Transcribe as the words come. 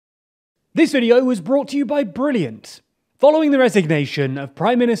This video was brought to you by Brilliant. Following the resignation of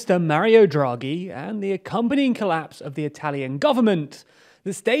Prime Minister Mario Draghi and the accompanying collapse of the Italian government,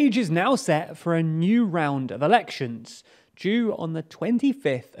 the stage is now set for a new round of elections, due on the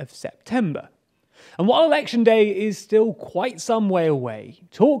 25th of September. And while election day is still quite some way away,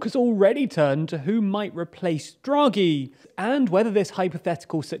 talk has already turned to who might replace Draghi and whether this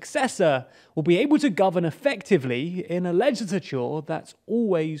hypothetical successor will be able to govern effectively in a legislature that's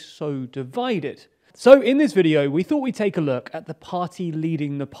always so divided. So in this video, we thought we'd take a look at the party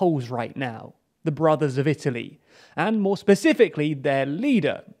leading the polls right now, the Brothers of Italy, and more specifically their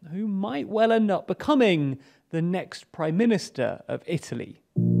leader, who might well end up becoming the next Prime Minister of Italy.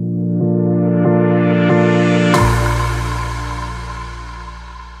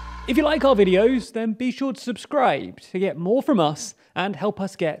 If you like our videos, then be sure to subscribe to get more from us and help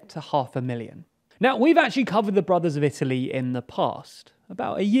us get to 500,000. Now, we've actually covered the Brothers of Italy in the past,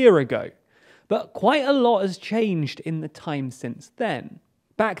 about a year ago, but quite a lot has changed in the time since then.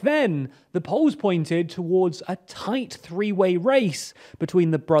 Back then, the polls pointed towards a tight three-way race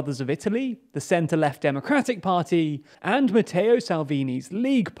between the Brothers of Italy, the centre-left Democratic Party, and Matteo Salvini's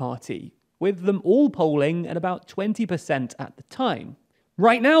League Party, with them all polling at about 20% at the time.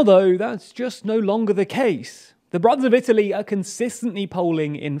 Right now, though, that's just no longer the case. The Brothers of Italy are consistently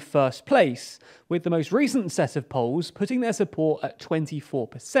polling in first place, with the most recent set of polls putting their support at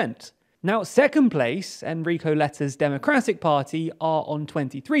 24%. Now, second place, Enrico Letta's Democratic Party, are on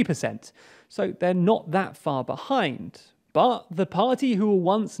 23%, so they're not that far behind. But the party who were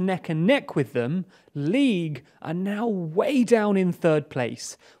once neck and neck with them, League, are now way down in third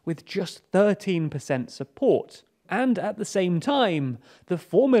place, with just 13% support. And at the same time, the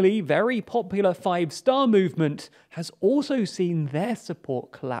formerly very popular Five Star movement has also seen their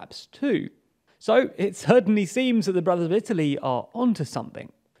support collapse too. So it certainly seems that the Brothers of Italy are onto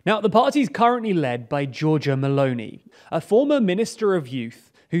something. Now, the party is currently led by Giorgia Meloni, a former Minister of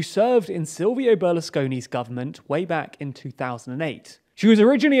Youth who served in Silvio Berlusconi's government way back in 2008. She was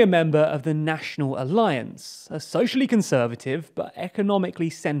originally a member of the National Alliance, a socially conservative but economically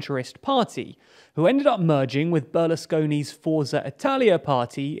centrist party, who ended up merging with Berlusconi's Forza Italia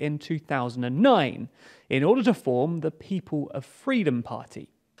party in 2009 in order to form the People of Freedom Party.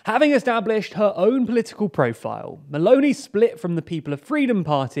 Having established her own political profile, Meloni split from the People of Freedom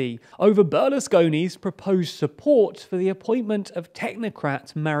Party over Berlusconi's proposed support for the appointment of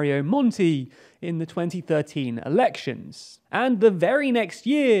technocrat Mario Monti in the 2013 elections. And the very next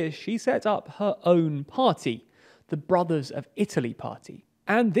year, she set up her own party, the Brothers of Italy Party.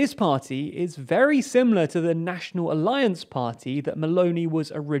 And this party is very similar to the National Alliance party that Meloni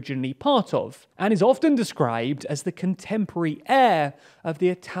was originally part of, and is often described as the contemporary heir of the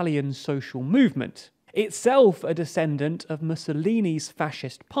Italian social movement, itself a descendant of Mussolini's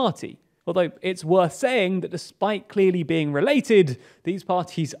fascist party. Although it's worth saying that despite clearly being related, these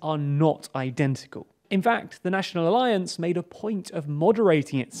parties are not identical. In fact, the National Alliance made a point of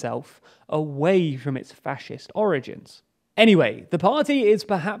moderating itself away from its fascist origins. Anyway, the party is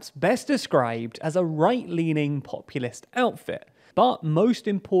perhaps best described as a right-leaning populist outfit. But most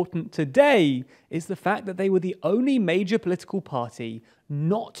important today is the fact that they were the only major political party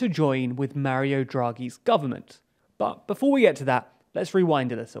not to join with Mario Draghi's government. But before we get to that, let's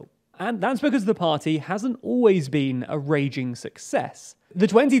rewind a little. And that's because the party hasn't always been a raging success. The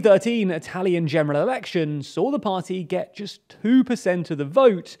 2013 Italian general election saw the party get just 2% of the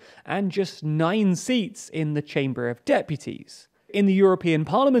vote and just 9 seats in the Chamber of Deputies. In the European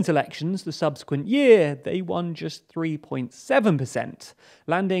Parliament elections the subsequent year, they won just 3.7%,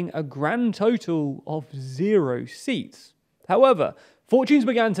 landing a grand total of 0 seats. However, fortunes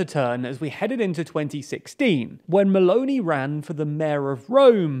began to turn as we headed into 2016, when Meloni ran for the mayor of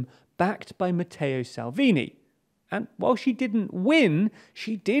Rome, backed by Matteo Salvini. And while she didn't win,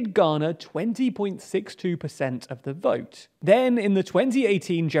 she did garner 20.62% of the vote. Then, in the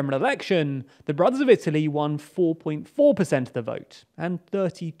 2018 general election, the Brothers of Italy won 4.4% of the vote, and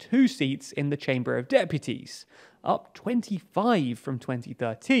 32 seats in the Chamber of Deputies, up 25 from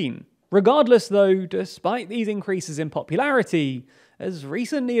 2013. Regardless though, despite these increases in popularity, as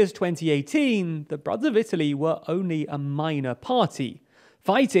recently as 2018, the Brothers of Italy were only a minor party,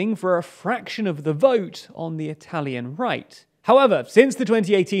 fighting for a fraction of the vote on the Italian right. However, since the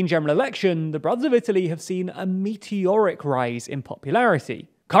 2018 general election, the Brothers of Italy have seen a meteoric rise in popularity.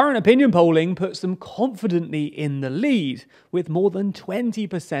 Current opinion polling puts them confidently in the lead, with more than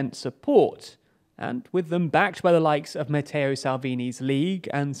 20% support. And with them backed by the likes of Matteo Salvini's League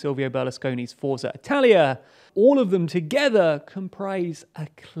and Silvio Berlusconi's Forza Italia, all of them together comprise a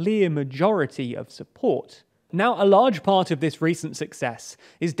clear majority of support. Now, a large part of this recent success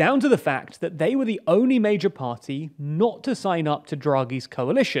is down to the fact that they were the only major party not to sign up to Draghi's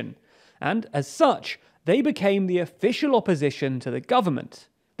coalition, and as such, they became the official opposition to the government.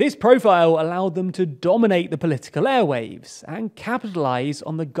 This profile allowed them to dominate the political airwaves and capitalise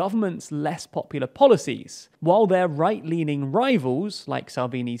on the government's less popular policies, while their right-leaning rivals, like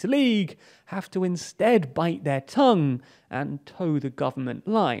Salvini's League, have to instead bite their tongue and toe the government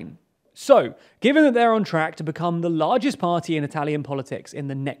line. So, given that they're on track to become the largest party in Italian politics in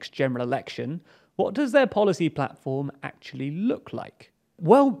the next general election, what does their policy platform actually look like?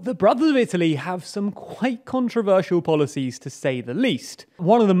 Well, the Brothers of Italy have some quite controversial policies, to say the least.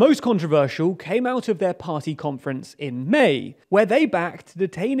 One of the most controversial came out of their party conference in May, where they backed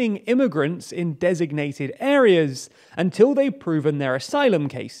detaining immigrants in designated areas until they've proven their asylum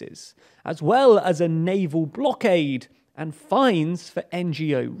cases, as well as a naval blockade and fines for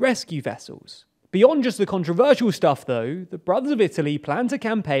NGO rescue vessels. Beyond just the controversial stuff, though, the Brothers of Italy plan to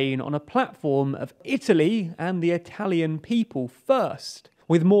campaign on a platform of Italy and the Italian people first,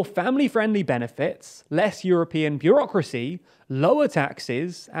 with more family-friendly benefits, less European bureaucracy, lower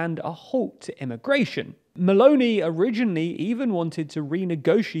taxes, and a halt to immigration. Meloni originally even wanted to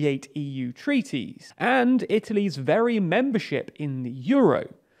renegotiate EU treaties, and Italy's very membership in the euro.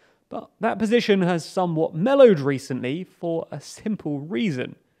 But that position has somewhat mellowed recently for a simple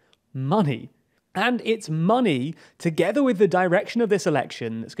reason: money. And it's money, together with the direction of this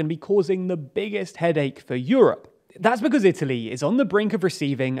election, that's going to be causing the biggest headache for Europe. That's because Italy is on the brink of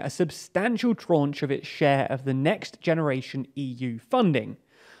receiving a substantial tranche of its share of the next generation EU funding,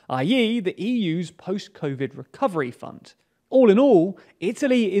 i.e. the EU's post-COVID recovery fund. All in all,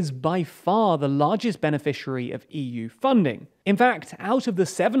 Italy is by far the largest beneficiary of EU funding. In fact, out of the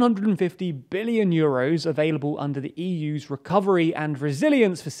 750 billion euros available under the EU's Recovery and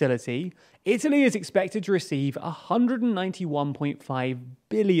Resilience Facility, Italy is expected to receive 191.5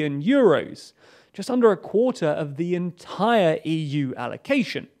 billion euros, just under a quarter of the entire EU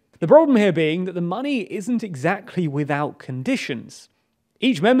allocation. The problem here being that the money isn't exactly without conditions.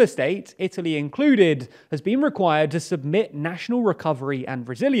 Each member state, Italy included, has been required to submit National Recovery and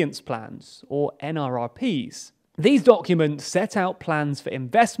Resilience Plans, or NRRPs. These documents set out plans for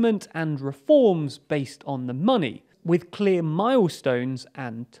investment and reforms based on the money, with clear milestones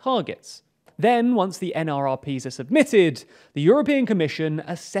and targets. Then, once the NRRPs are submitted, the European Commission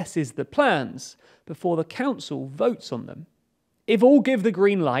assesses the plans before the Council votes on them. If all give the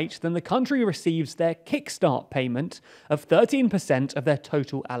green light, then the country receives their kickstart payment of 13% of their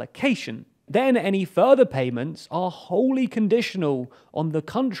total allocation. Then any further payments are wholly conditional on the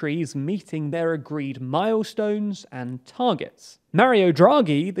countries meeting their agreed milestones and targets. Mario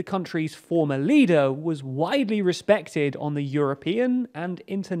Draghi, the country's former leader, was widely respected on the European and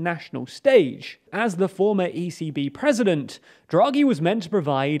international stage. As the former ECB president, Draghi was meant to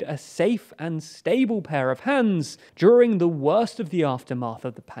provide a safe and stable pair of hands during the worst of the aftermath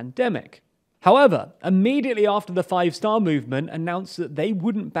of the pandemic. However, immediately after the Five Star Movement announced that they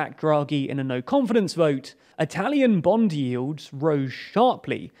wouldn't back Draghi in a no-confidence vote, Italian bond yields rose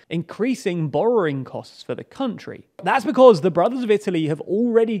sharply, increasing borrowing costs for the country. That's because the Brothers of Italy have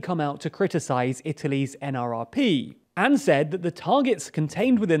already come out to criticise Italy's NRRP, and said that the targets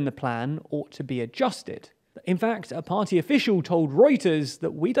contained within the plan ought to be adjusted. In fact, a party official told Reuters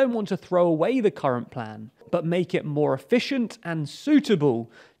that we don't want to throw away the current plan, but make it more efficient and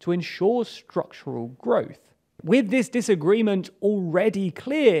suitable to ensure structural growth. With this disagreement already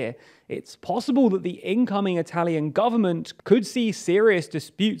clear, it's possible that the incoming Italian government could see serious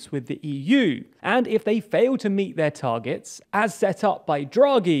disputes with the EU, and if they fail to meet their targets, as set up by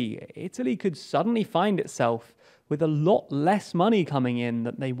Draghi, Italy could suddenly find itself with a lot less money coming in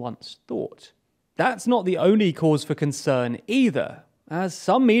than they once thought. That's not the only cause for concern either. As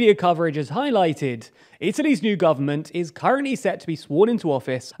some media coverage has highlighted, Italy's new government is currently set to be sworn into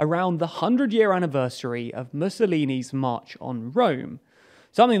office around the 100-year anniversary of Mussolini's March on Rome,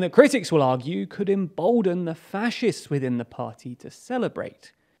 something that critics will argue could embolden the fascists within the party to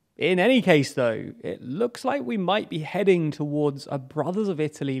celebrate. In any case, though, it looks like we might be heading towards a Brothers of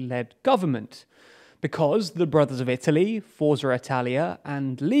Italy-led government, because the Brothers of Italy, Forza Italia,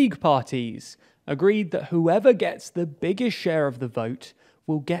 and League parties agreed that whoever gets the biggest share of the vote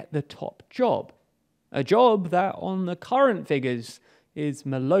will get the top job. A job that, on the current figures, is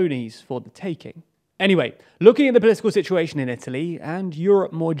Meloni's for the taking. Anyway, looking at the political situation in Italy, and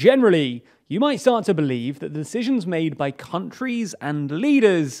Europe more generally, you might start to believe that the decisions made by countries and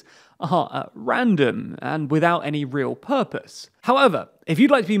leaders are at random and without any real purpose. However, if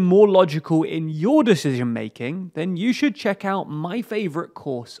you'd like to be more logical in your decision making, then you should check out my favorite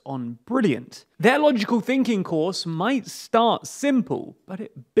course on Brilliant. Their logical thinking course might start simple, but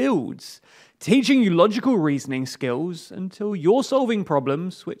it builds, teaching you logical reasoning skills until you're solving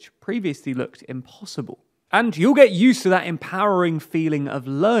problems which previously looked impossible. And you'll get used to that empowering feeling of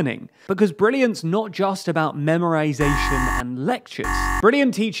learning, because Brilliant's not just about memorization and lectures.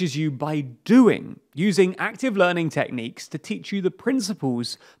 Brilliant teaches you by doing, using active learning techniques to teach you the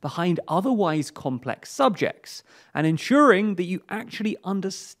principles behind otherwise complex subjects, and ensuring that you actually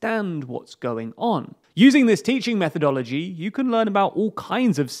understand what's going on. Using this teaching methodology, you can learn about all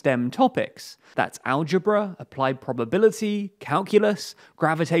kinds of STEM topics. That's algebra, applied probability, calculus,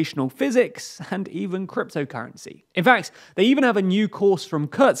 gravitational physics, and even cryptocurrency. In fact, they even have a new course from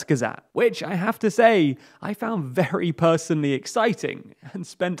Kurzgesagt, which I have to say, I found very personally exciting and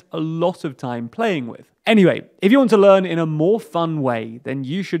spent a lot of time playing with. Anyway, if you want to learn in a more fun way, then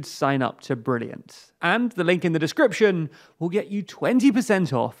you should sign up to Brilliant. And the link in the description will get you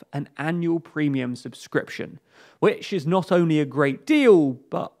 20% off an annual premium subscription, which is not only a great deal,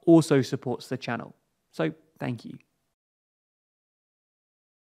 but also supports the channel. So thank you.